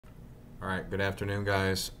All right, good afternoon,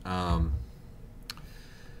 guys.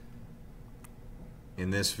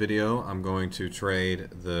 In this video, I'm going to trade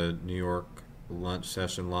the New York lunch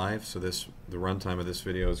session live. So the runtime of this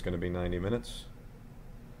video is going to be 90 minutes.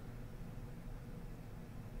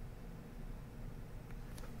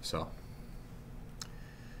 So,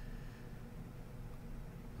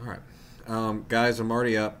 all right, guys, I'm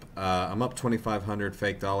already up. I'm up 2,500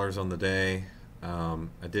 fake dollars on the day.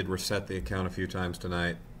 I did reset the account a few times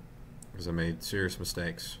tonight because I made serious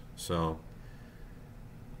mistakes. So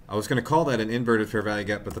I was going to call that an inverted fair value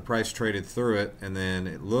gap, but the price traded through it, and then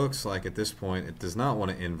it looks like at this point it does not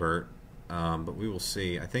want to invert, but we will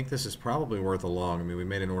see. I think this is probably worth a long. I mean, we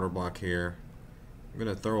made an order block here. I'm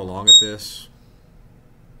going to throw a long at this.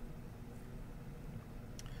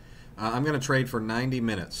 I'm going to trade for 90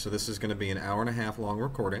 minutes, so this is going to be an hour-and-a-half long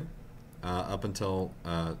recording up until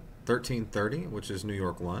 13:30, which is New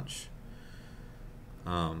York lunch.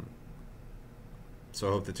 So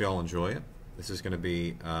I hope that y'all enjoy it. This is going to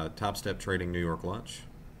be Topstep Trading New York lunch.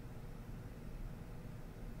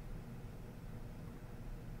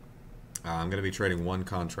 I'm going to be trading one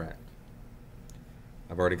contract.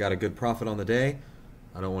 I've already got a good profit on the day.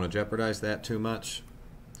 I don't want to jeopardize that too much.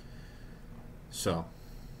 So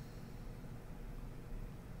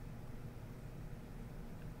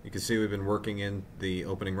you can see we've been working in the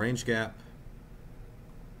opening range gap.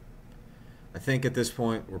 I think at this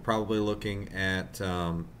point we're probably looking at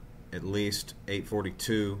least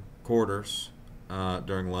 842 quarters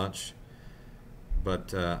during lunch,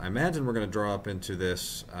 but I imagine we're going to draw up into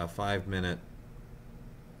this 5-minute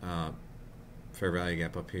fair value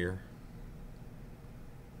gap up here.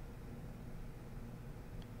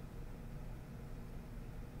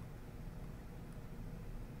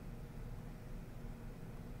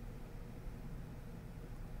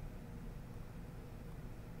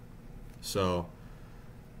 So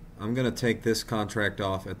I'm going to take this contract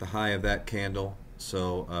off at the high of that candle,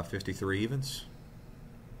 so 53 evens.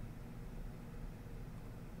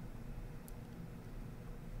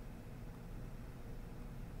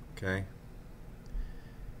 Okay. I'm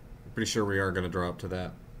pretty sure we are going to draw up to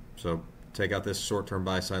that. So take out this short-term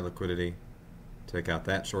buy-side liquidity, take out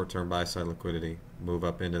that short-term buy-side liquidity, move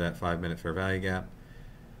up into that 5-minute fair value gap.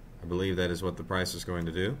 I believe that is what the price is going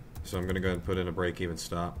to do. So I'm going to go ahead and put in a break-even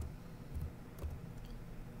stop.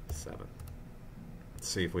 7. Let's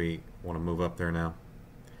see if we want to move up there now.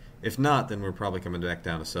 If not, then we're probably coming back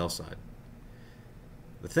down to sell side.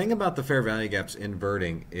 The thing about the fair value gaps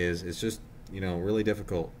inverting is it's just, really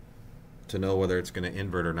difficult to know whether it's going to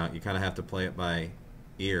invert or not. You kind of have to play it by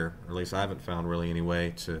ear, or at least I haven't found really any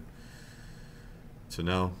way to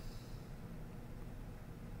know.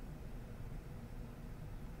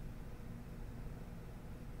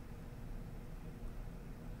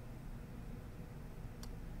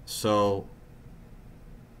 So,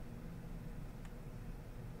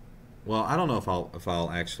 well, I don't know if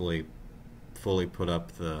I'll actually fully put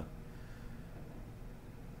up the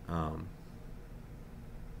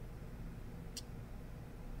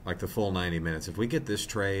like the full 90 minutes. If we get this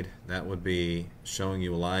trade, that would be showing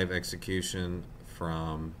you a live execution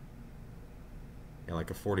from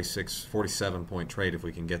like a 47 point trade if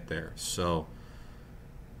we can get there. So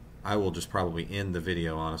I will just probably end the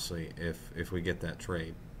video, honestly, if we get that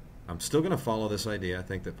trade. I'm still going to follow this idea. I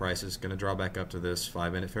think that price is going to draw back up to this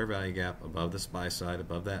 5-minute fair value gap above this buy side,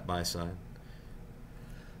 above that buy side.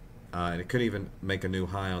 And it could even make a new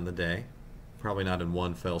high on the day. Probably not in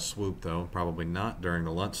one fell swoop, though. Probably not during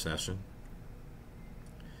the lunch session.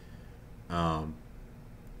 So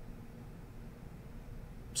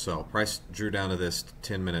price drew down to this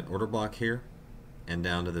 10-minute order block here and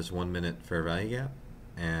down to this 1-minute fair value gap.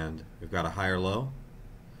 And we've got a higher low.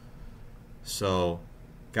 So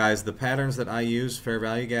guys, the patterns that I use, fair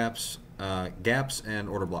value gaps, gaps, and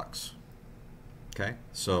order blocks. Okay,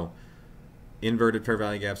 so inverted fair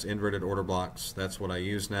value gaps, inverted order blocks, that's what I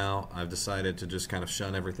use now. I've decided to just kind of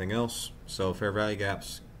shun everything else. So fair value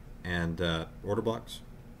gaps and order blocks.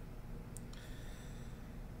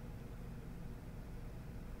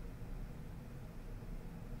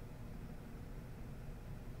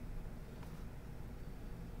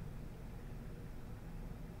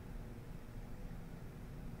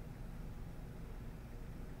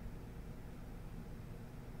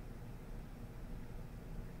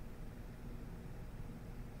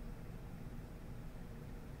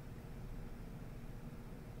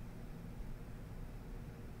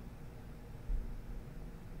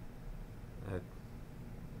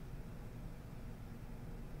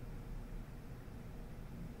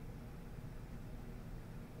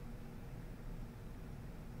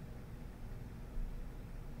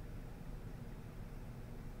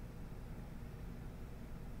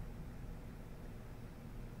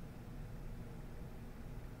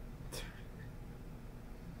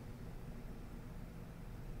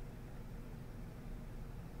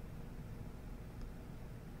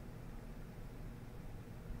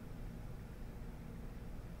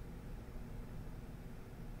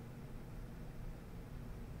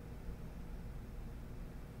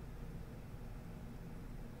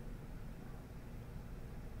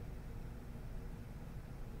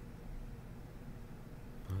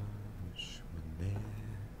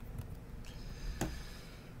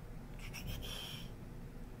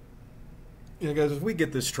 Yeah, guys, if we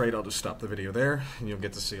get this trade, I'll just stop the video there, and you'll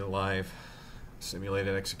get to see a live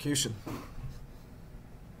simulated execution.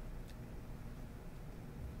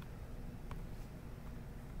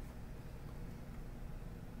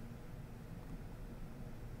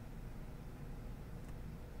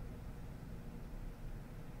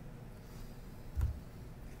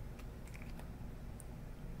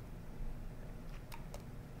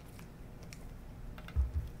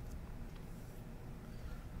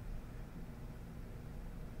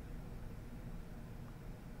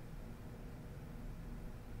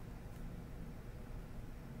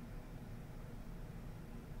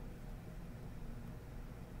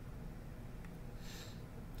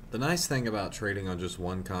 The nice thing about trading on just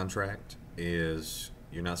one contract is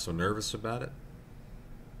you're not so nervous about it.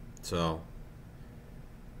 So,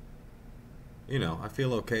 you know, I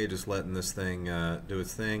feel okay just letting this thing do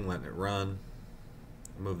its thing, letting it run,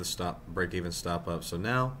 move the stop, break-even stop up. So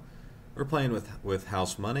now we're playing with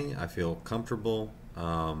house money. I feel comfortable.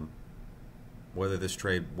 Whether this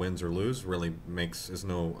trade wins or loses really it's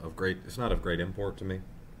not of great import to me.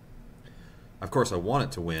 Of course, I want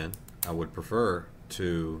it to win. I would prefer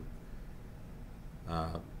to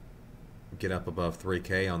get up above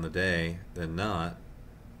 3K on the day than not,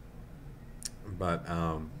 but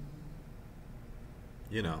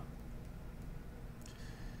you know,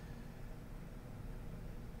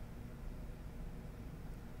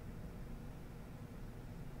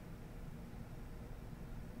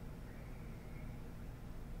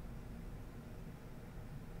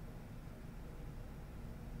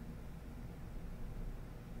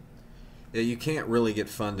 yeah, you can't really get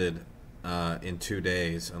funded in 2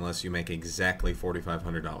 days unless you make exactly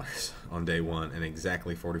 $4,500 on day one and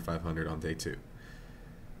exactly $4,500 on day two.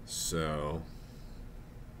 So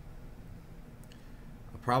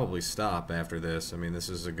I'll probably stop after this. I mean, this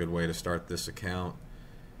is a good way to start this account,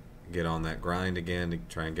 get on that grind again to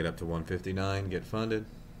try and get up to 159, get funded.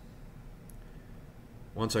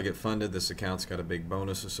 Once I get funded, this account's got a big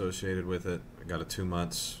bonus associated with it. I got a 2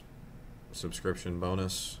 months subscription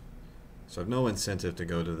bonus. So I have no incentive to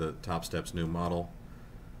go to the Topstep's new model.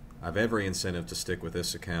 I have every incentive to stick with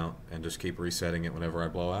this account and just keep resetting it whenever I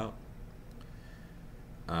blow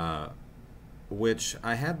out. Which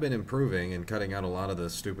I have been improving and cutting out a lot of the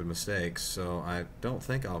stupid mistakes, so I don't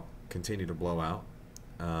think I'll continue to blow out.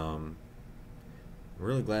 I'm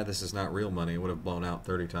really glad this is not real money. It would have blown out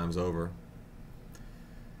 30 times over.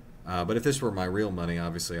 But if this were my real money,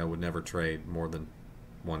 obviously I would never trade more than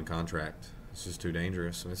one contract. It's just too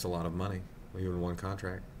dangerous, and it's a lot of money, even one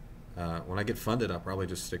contract. When I get funded, I'll probably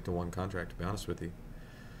just stick to one contract, to be honest with you.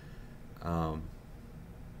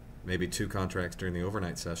 Maybe 2 contracts during the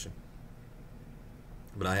overnight session.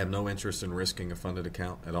 But I have no interest in risking a funded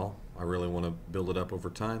account at all. I really want to build it up over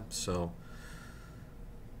time, so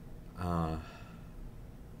I'll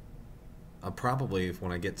probably,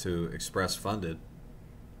 when I get to express funded,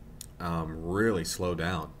 really slow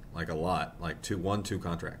down, like a lot, like 2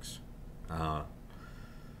 contracts.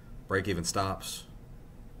 Break-even stops,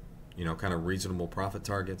 you know, kind of reasonable profit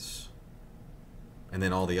targets, and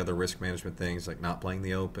then all the other risk management things like not playing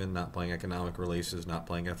the open, not playing economic releases, not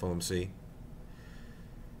playing FOMC.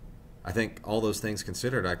 I think all those things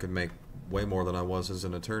considered, I could make way more than I was as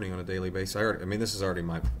an attorney on a daily basis. I mean, this is already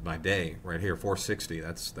my day right here, 460.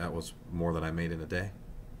 That was more than I made in a day.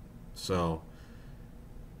 So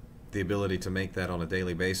the ability to make that on a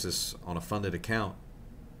daily basis on a funded account,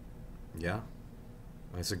 yeah,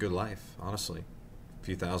 it's a good life, honestly. A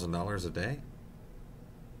few $1,000s a day,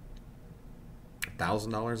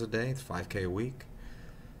 $1,000 a day, it's 5K a week.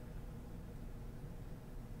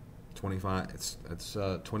 25, it's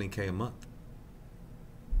 20K a month.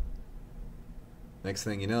 Next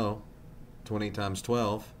thing you know, 20 times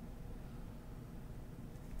 12.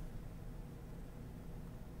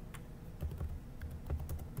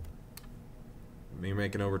 You're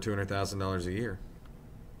making over $200,000 a year.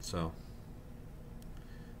 So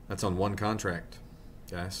that's on one contract,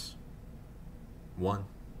 guys. One.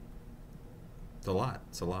 It's a lot.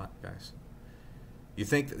 It's a lot, guys. You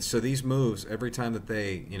think so? These moves, every time that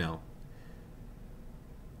they, you know,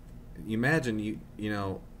 you imagine you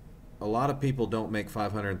know, a lot of people don't make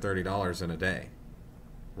 $530 in a day,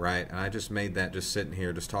 right? And I just made that just sitting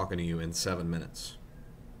here, just talking to you in 7 minutes.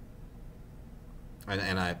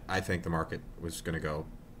 And I think the market was going to go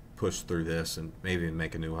push through this and maybe even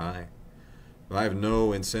make a new high. But I have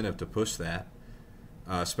no incentive to push that,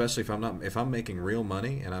 especially if I'm making real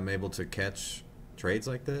money and I'm able to catch trades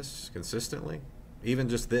like this consistently. Even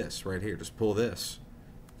just this right here, just pull this,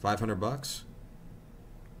 $500.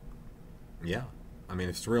 Yeah, I mean,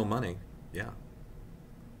 if it's real money, yeah.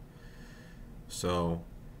 So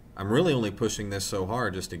I'm really only pushing this so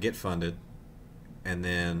hard just to get funded, and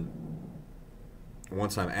then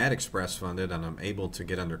once I'm at Express funded and I'm able to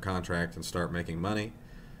get under contract and start making money,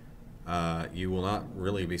 you will not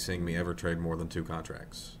really be seeing me ever trade more than 2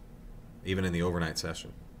 contracts. Even in the overnight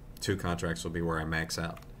session, 2 contracts will be where I max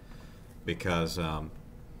out, because I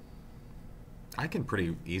can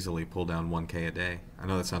pretty easily pull down 1K a day. I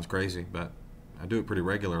know that sounds crazy, but I do it pretty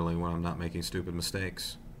regularly when I'm not making stupid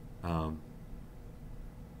mistakes.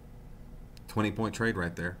 20-point trade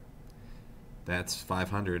right there. That's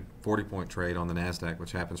 500. 40-point trade on the NASDAQ,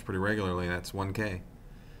 which happens pretty regularly. That's 1K.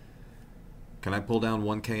 Can I pull down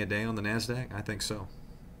 1K a day on the NASDAQ? I think so.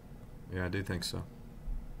 Yeah, I do think so.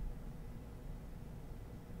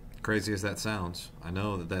 Crazy as that sounds, I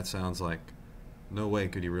know that that sounds like, no way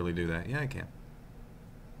could you really do that. Yeah, I can.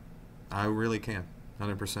 I really can,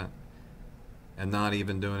 100%. And not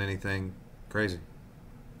even doing anything crazy.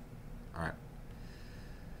 All right.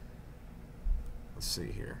 Let's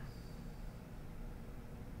see here.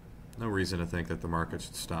 No reason to think that the market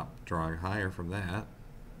should stop drawing higher from that.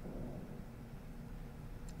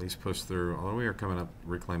 At least push through. Although we are coming up,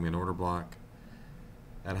 reclaiming an order block.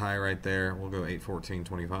 That high right there, we'll go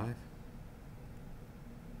 814.25.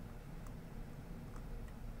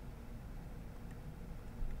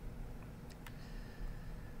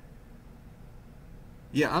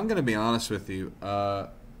 Yeah, I'm going to be honest with you. I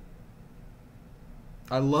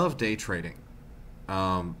love day trading.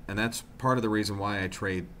 And that's part of the reason why I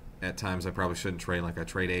trade at times I probably shouldn't trade. Like I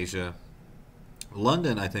trade Asia.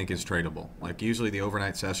 London, I think, is tradable. Like usually the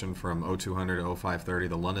overnight session from 0200 to 0530,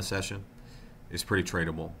 the London session, is pretty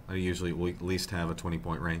tradable. I usually will at least have a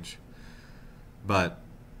 20-point range. But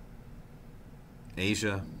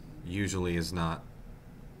Asia usually is not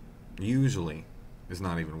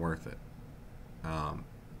even worth it.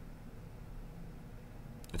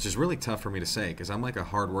 Which is really tough for me to say because I'm like a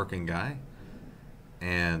hard-working guy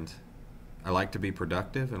and I like to be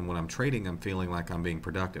productive, and when I'm trading I'm feeling like I'm being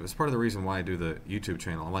productive. It's part of the reason why I do the YouTube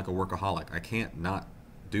channel. I'm like a workaholic. I can't not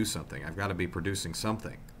do something. I've got to be producing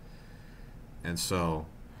something. And so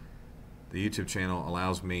the YouTube channel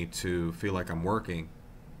allows me to feel like I'm working,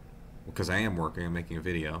 because I am working. I'm making a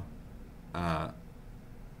video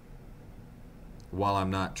while I'm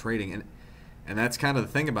not trading. And that's kind of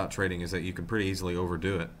the thing about trading, is that you can pretty easily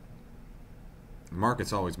overdo it. The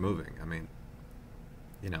market's always moving. I mean,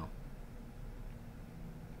 you know.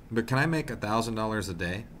 But can I make $1,000 a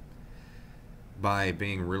day by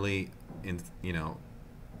being really,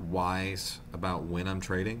 wise about when I'm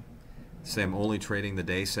trading? Say I'm only trading the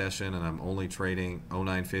day session and I'm only trading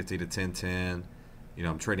 0950 to 1010.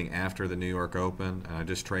 I'm trading after the New York Open and I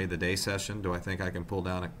just trade the day session. Do I think I can pull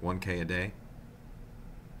down 1K a day?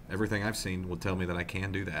 Everything I've seen will tell me that I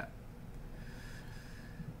can do that.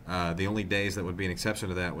 The only days that would be an exception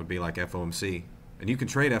to that would be like FOMC. And you can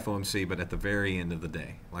trade FOMC, but at the very end of the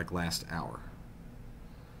day, like last hour.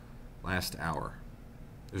 Last hour.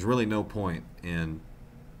 There's really no point in...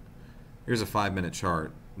 Here's a 5-minute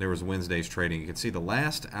chart. There was Wednesday's trading. You can see the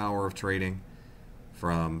last hour of trading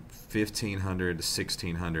from 1500 to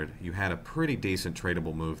 1600. You had a pretty decent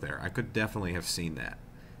tradable move there. I could definitely have seen that.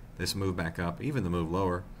 This move back up, even the move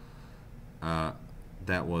lower,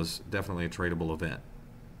 that was definitely a tradable event.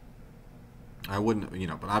 I wouldn't,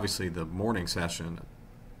 but obviously the morning session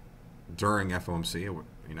during FOMC, it would,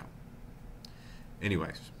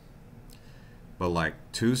 Anyways. But like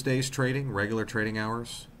Tuesday's trading, regular trading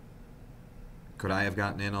hours, could I have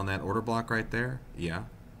gotten in on that order block right there? Yeah,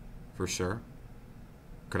 for sure.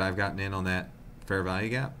 Could I have gotten in on that fair value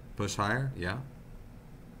gap, push higher? Yeah.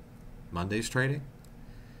 Monday's trading?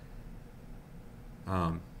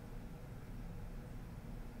 Could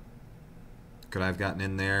I have gotten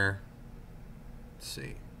in there? Let's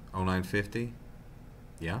see, 0950?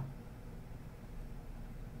 Yeah.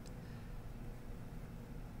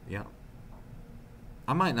 Yeah.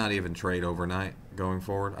 I might not even trade overnight going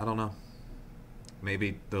forward. I don't know.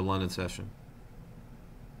 Maybe the London session.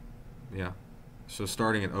 Yeah. So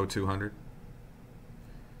starting at 0200.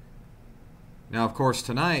 Now, of course,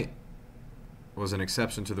 tonight was an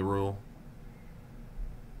exception to the rule.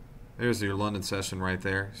 There's your London session right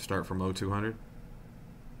there. Start from 0200.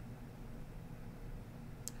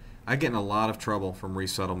 I get in a lot of trouble from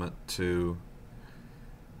resettlement to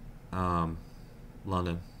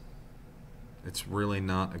London. It's really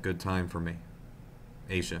not a good time for me.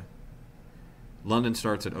 Asia. London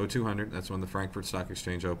starts at 0200. That's when the Frankfurt Stock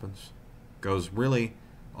Exchange opens. Goes really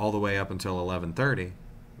all the way up until 11:30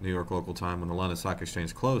 New York local time when the London Stock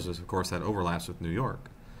Exchange closes. Of course, that overlaps with New York.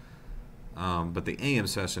 But the AM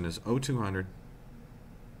session is 0200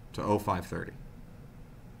 to 0530.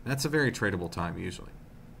 That's a very tradable time usually.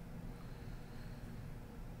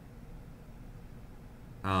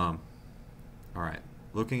 All right,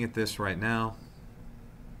 looking at this right now.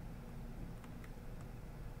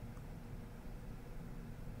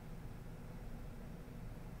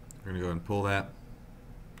 We're going to go ahead and pull that.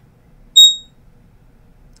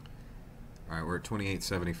 All right, we're at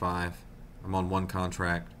 28.75. I'm on one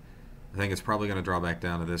contract. I think it's probably going to draw back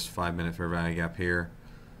down to this 5-minute fair value gap here.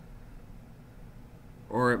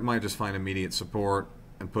 Or it might just find immediate support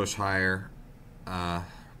and push higher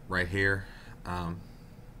right here. I'm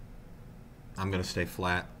going to stay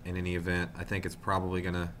flat in any event. I think it's probably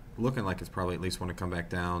going to, looking like it's probably at least want to come back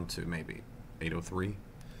down to maybe 803.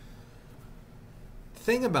 The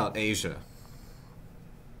thing about Asia,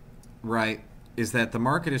 right, is that the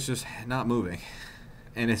market is just not moving.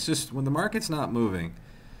 And it's just, when the market's not moving,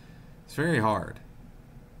 it's very hard.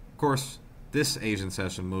 Of course, this Asian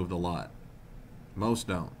session moved a lot. Most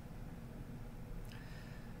don't.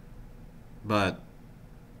 But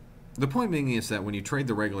the point being is that when you trade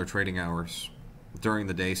the regular trading hours during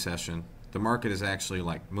the day session, the market is actually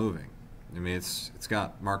like moving. I mean, it's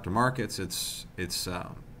got mark to markets. It's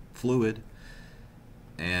fluid,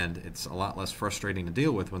 and it's a lot less frustrating to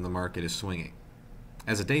deal with when the market is swinging.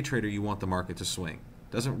 As a day trader, you want the market to swing.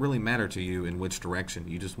 It doesn't really matter to you in which direction.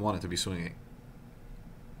 You just want it to be swinging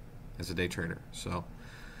as a day trader. So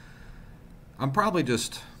I'm probably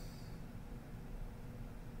just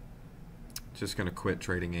going to quit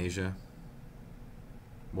trading Asia.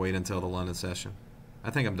 Wait until the London session.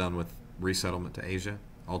 I think I'm done with resettlement to Asia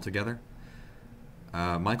altogether.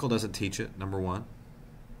 Michael doesn't teach it, number one.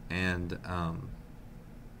 And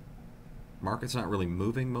market's not really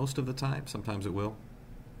moving most of the time. Sometimes it will.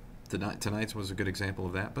 Tonight's was a good example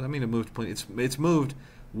of that. But I mean, it moved plenty. It's moved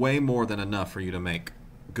way more than enough for you to make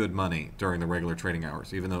good money during the regular trading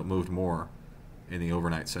hours, even though it moved more in the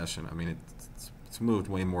overnight session. I mean, it's moved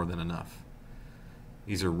way more than enough.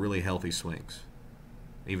 These are really healthy swings.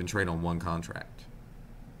 Even trade on one contract.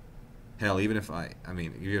 Hell, even if I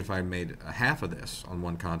made a half of this on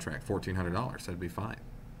one contract, $1,400, that'd be fine.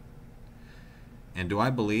 And do I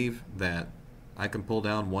believe that I can pull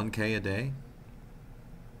down 1K a day?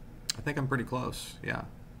 I think I'm pretty close, yeah.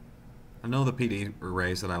 I know the PD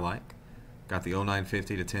arrays that I like. Got the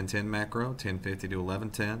 0950 to 1010 macro, 1050 to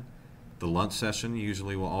 1110. The lunch session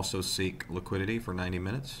usually will also seek liquidity for 90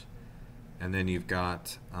 minutes. And then you've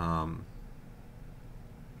got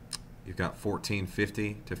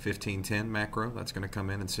 1450 to 1510 macro. That's going to come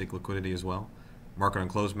in and seek liquidity as well. Market on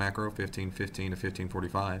close macro, 1515 to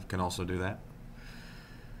 1545 can also do that.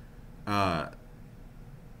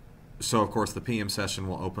 So of course the PM session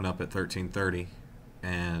will open up at 1330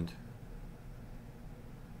 and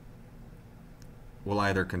will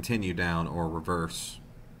either continue down or reverse.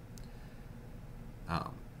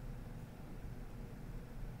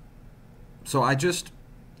 So I just,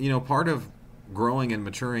 part of growing and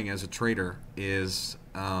maturing as a trader is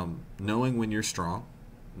knowing when you're strong,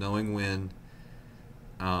 knowing when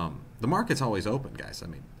the market's always open, guys. I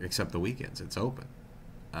mean, except the weekends, it's open.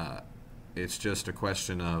 It's just a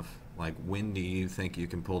question of, like, when do you think you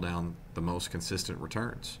can pull down the most consistent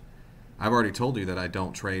returns? I've already told you that I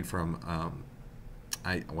don't trade from,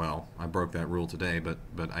 I broke that rule today,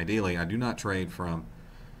 but ideally I do not trade from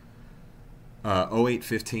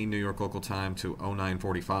 08:15 New York local time to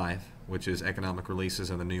 09:45, which is economic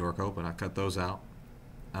releases and the New York Open. I cut those out.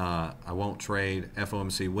 I won't trade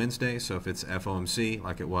FOMC Wednesday, so if it's FOMC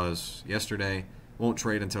like it was yesterday, won't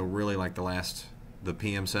trade until really like the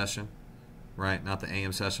PM session, right? Not the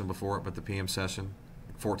AM session before it, but the PM session,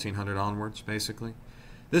 1400 onwards, basically.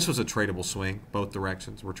 This was a tradable swing. Both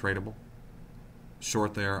directions were tradable.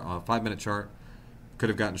 Short there on a 5-minute chart. Could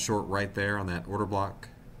have gotten short right there on that order block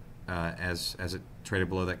as it traded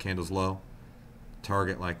below that candle's low.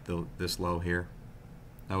 Target like this low here.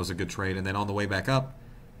 That was a good trade. And then on the way back up,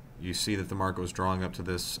 you see that the market was drawing up to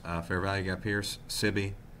this fair value gap here,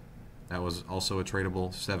 SIBI. That was also a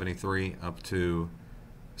tradable 73 up to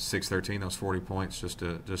 613. That was 40 points just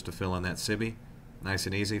to fill in that SIBI. Nice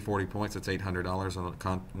and easy, 40 points. That's $800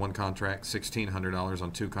 on one contract, $1,600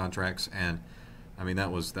 on two contracts, and I mean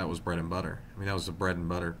that was bread and butter. I mean that was a bread and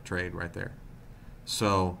butter trade right there.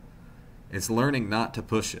 So it's learning not to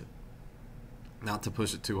push it, not to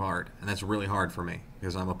push it too hard, and that's really hard for me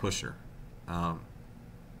because I'm a pusher.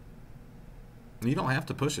 You don't have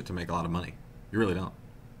to push it to make a lot of money. You really don't.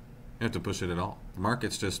 You don't have to push it at all. The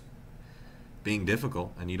market's just being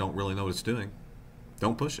difficult, and you don't really know what it's doing.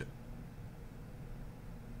 Don't push it.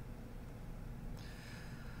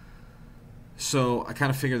 So I kind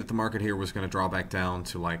of figured that the market here was going to draw back down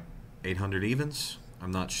to like 800 evens.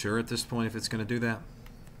 I'm not sure at this point if it's going to do that.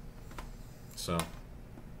 So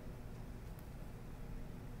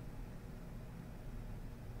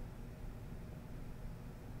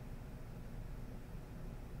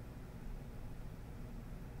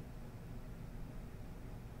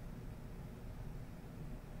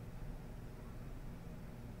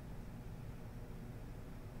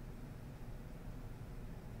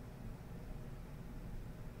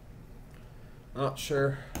Not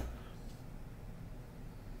sure.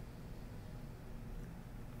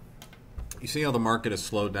 You see how the market has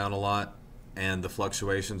slowed down a lot and the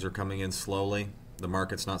fluctuations are coming in slowly? The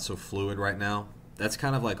market's not so fluid right now. That's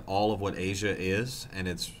kind of like all of what Asia is, and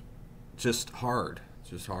it's just hard. It's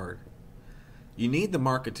just hard. You need the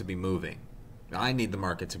market to be moving. I need the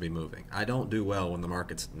market to be moving. I don't do well when the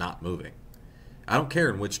market's not moving. I don't care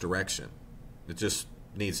in which direction. It just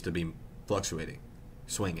needs to be fluctuating,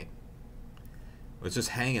 swinging. It's just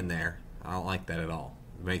hanging there. I don't like that at all.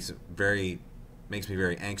 It makes me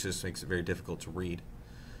very anxious, makes it very difficult to read.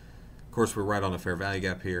 Of course, we're right on a fair value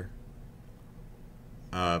gap here.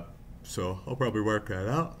 So I'll probably work that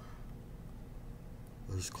out.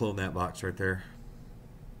 I'll just clone that box right there.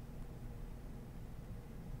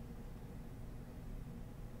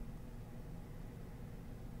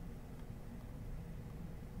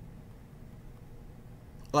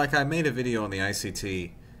 Like I made a video on the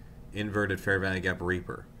ICT inverted fair value gap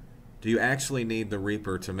Reaper. Do you actually need the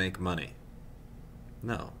Reaper to make money?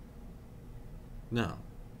 No. No.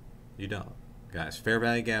 You don't. Guys, fair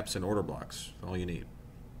value gaps and order blocks. All you need.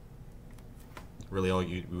 Really,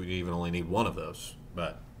 we even only need one of those.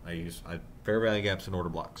 But I use fair value gaps and order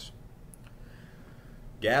blocks.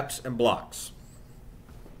 Gaps and blocks.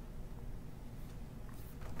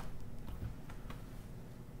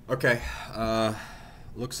 Okay.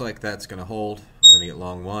 Looks like that's going to hold. I'm going to get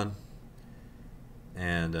long one.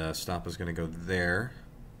 And stop is going to go there.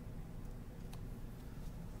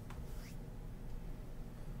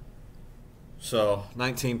 So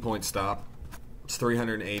 19-point stop. It's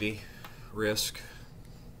 380 risk.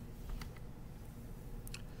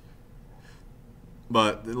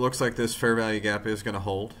 But it looks like this fair value gap is going to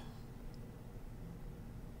hold.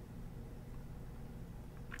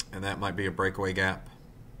 And that might be a breakaway gap.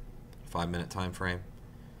 5-minute time frame.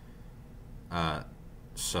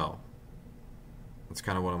 So that's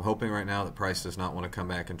kind of what I'm hoping right now, that price does not want to come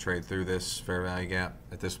back and trade through this fair value gap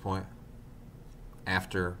at this point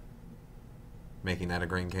after making that a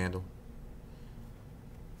green candle.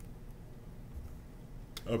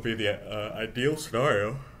 That would be the ideal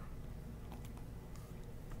scenario.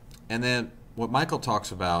 And then what Michael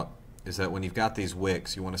talks about is that when you've got these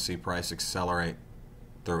wicks, you want to see price accelerate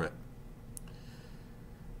through it.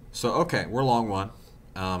 So, okay, we're long one.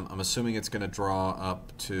 I'm assuming it's going to draw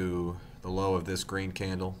up to the low of this green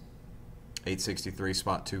candle, 863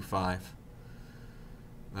 spot 25.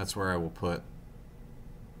 That's where I will put.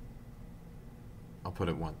 I'll put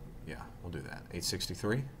it one. Yeah, we'll do that.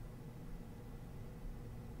 863.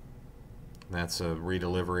 That's a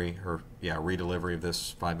redelivery, or yeah, redelivery of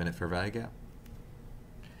this 5-minute fair value gap.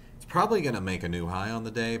 It's probably going to make a new high on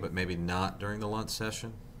the day, but maybe not during the lunch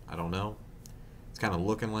session. I don't know. It's kind of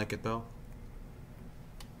looking like it though.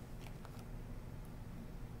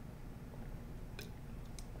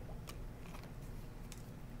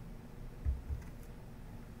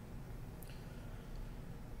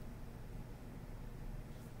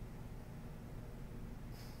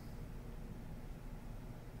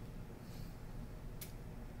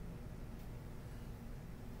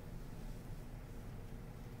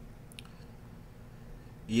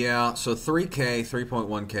 Yeah, so 3K,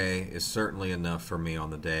 3.1K is certainly enough for me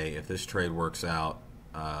on the day. If this trade works out,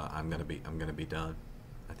 I'm gonna be done.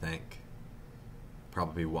 I think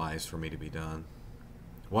probably wise for me to be done.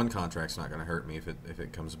 One contract's not gonna hurt me if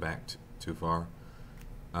it comes back too far.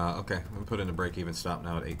 Okay, I'm gonna put in a break-even stop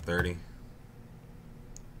now at 8:30.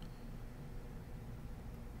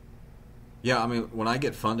 Yeah, I mean, when I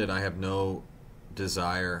get funded, I have no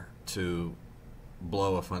desire to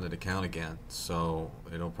blow a funded account again, so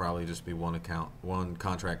it'll probably just be one account, one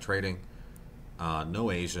contract trading.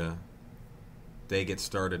 No Asia. They get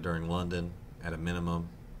started during London at a minimum,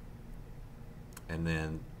 and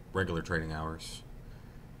then regular trading hours.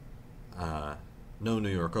 No New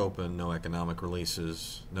York Open, no economic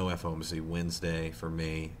releases, no FOMC Wednesday for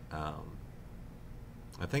me.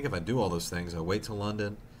 I think if I do all those things, I wait till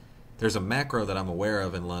London. There's a macro that I'm aware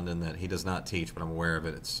of in London that he does not teach, but I'm aware of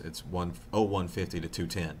it. It's 150 to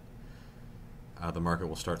 210. The market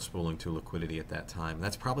will start spooling to liquidity at that time.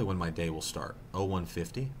 That's probably when my day will start.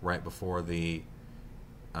 0150, right before the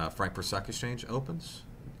Frankfurt Stock Exchange opens,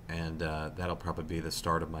 and that'll probably be the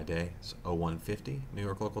start of my day. It's 0150 New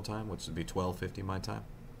York local time, which would be 1250 my time.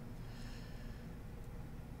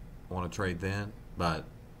 I want to trade then, but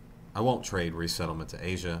I won't trade resettlement to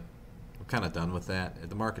Asia. I'm kind of done with that.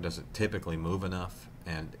 The market doesn't typically move enough,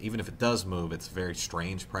 and even if it does move, it's very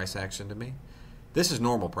strange price action to me. This is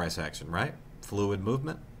normal price action, right? Fluid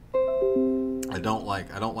movement. I don't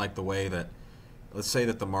like the way that, let's say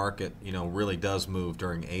that the market, really does move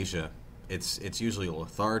during Asia. It's usually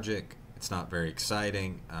lethargic. It's not very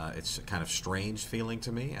exciting. It's a kind of strange feeling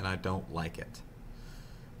to me, and I don't like it.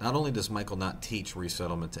 Not only does Michael not teach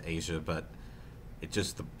resettlement to Asia, but it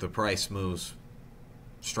just the price moves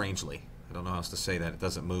strangely. I don't know how else to say that. It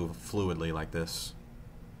doesn't move fluidly like this.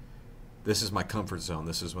 This is my comfort zone.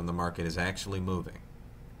 This is when the market is actually moving.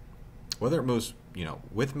 Whether it moves,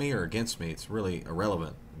 with me or against me, it's really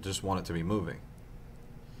irrelevant. I just want it to be moving.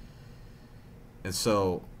 And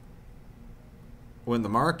so when the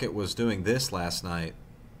market was doing this last night,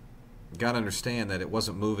 you got to understand that it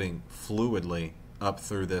wasn't moving fluidly up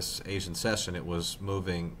through this Asian session. It was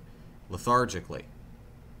moving lethargically.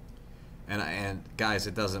 And guys,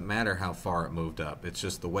 it doesn't matter how far it moved up. It's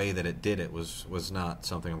just the way that it did it was not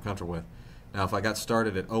something I'm comfortable with. Now, if I got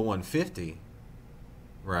started at 0150,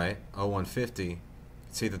 right, 0150, you can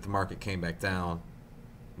see that the market came back down.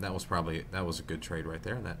 That was a good trade right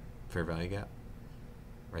there, that fair value gap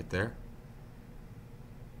right there.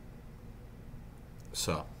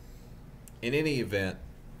 So, in any event,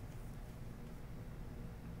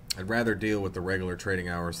 I'd rather deal with the regular trading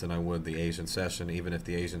hours than I would the Asian session, even if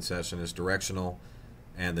the Asian session is directional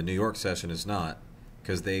and the New York session is not,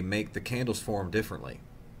 because they make the candles form differently.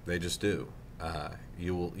 They just do.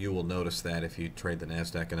 You will notice that if you trade the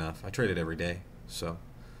NASDAQ enough. I trade it every day, so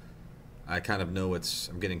I kind of know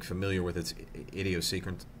I'm getting familiar with its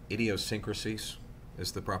idiosyncrasies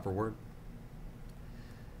is the proper word.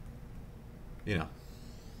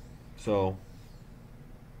 So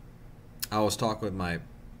I was talking with my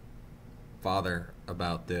father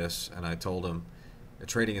about this, and I told him that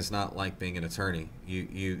trading is not like being an attorney.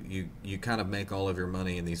 You kind of make all of your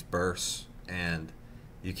money in these bursts, and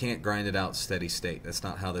you can't grind it out steady state. That's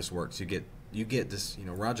not how this works. You get this.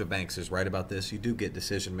 Raja Banks is right about this. You do get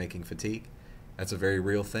decision making fatigue. That's a very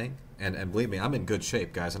real thing, and believe me, I'm in good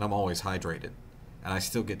shape, guys, and I'm always hydrated, and I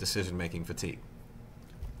still get decision making fatigue.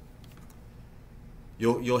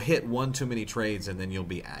 You'll hit one too many trades, and then you'll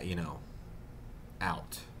be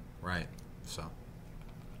out, right? So,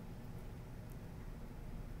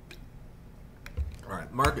 all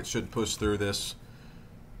right, market should push through this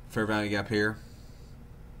fair value gap here.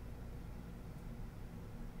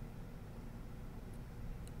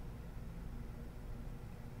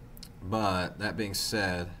 But that being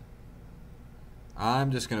said,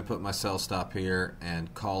 I'm just going to put my sell stop here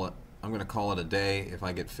and call it. I'm going to call it a day if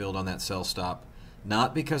I get filled on that sell stop.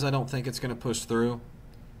 Not because I don't think it's going to push through.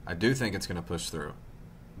 I do think it's going to push through.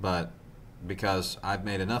 But because I've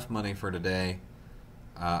made enough money for today,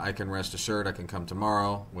 I can rest assured I can come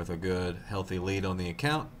tomorrow with a good, healthy lead on the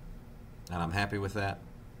account. And I'm happy with that.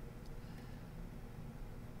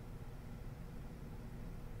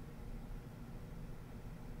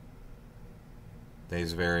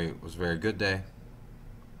 Was a very good day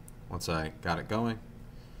once I got it going.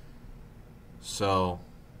 So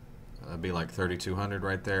that'd be like 3,200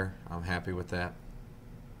 right there. I'm happy with that.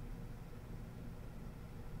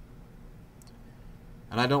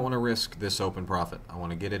 And I don't want to risk this open profit. I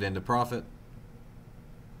want to get it into profit,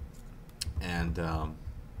 and I'll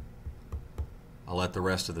let the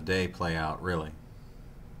rest of the day play out, really.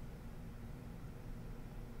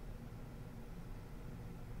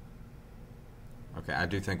 Okay, I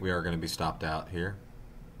do think we are going to be stopped out here.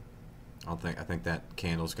 I think that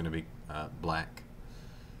candle's going to be black.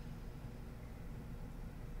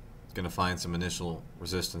 Going to find some initial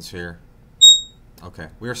resistance here. Okay,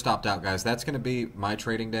 we are stopped out, guys. That's going to be my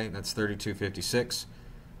trading day. That's 32.56.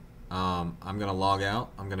 I'm going to log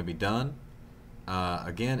out. I'm going to be done.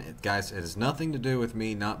 Again, guys, it has nothing to do with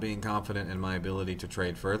me not being confident in my ability to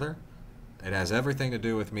trade further. It has everything to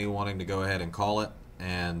do with me wanting to go ahead and call it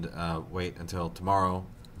and wait until tomorrow.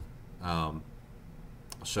 I'll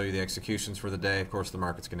show you the executions for the day. Of course, the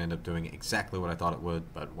market's going to end up doing exactly what I thought it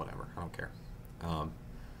would, but whatever. I don't care.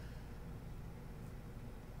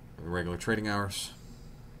 Regular trading hours.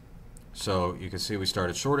 So you can see we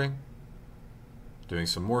started shorting, doing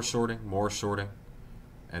some more shorting,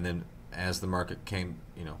 and then as the market came,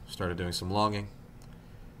 started doing some longing.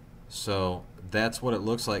 So that's what it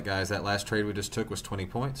looks like, guys. That last trade we just took was 20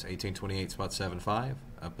 points, 1828.75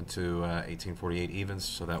 up into 1848 evens.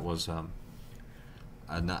 So that was a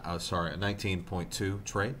 19.2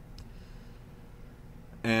 trade.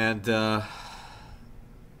 And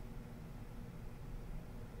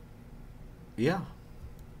yeah,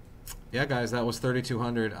 guys, that was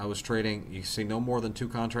 3,200. I was trading. You see, no more than 2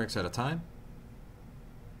 contracts at a time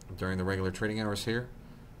during the regular trading hours here.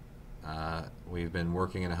 We've been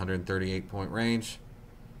working in a 138-point range,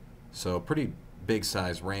 so pretty big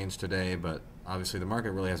size range today, but obviously the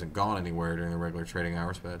market really hasn't gone anywhere during the regular trading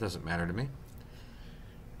hours, but that doesn't matter to me.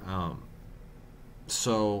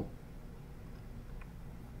 So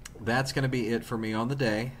that's going to be it for me on the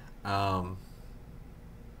day. Kind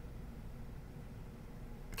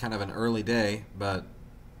of an early day, but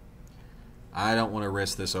I don't want to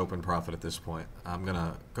risk this open profit at this point. I'm going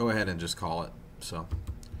to go ahead and just call it. So,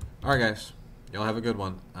 all right, guys. Y'all have a good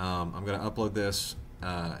one. I'm going to upload this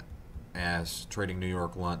as Trading New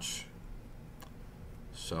York lunch.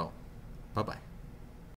 So, bye-bye.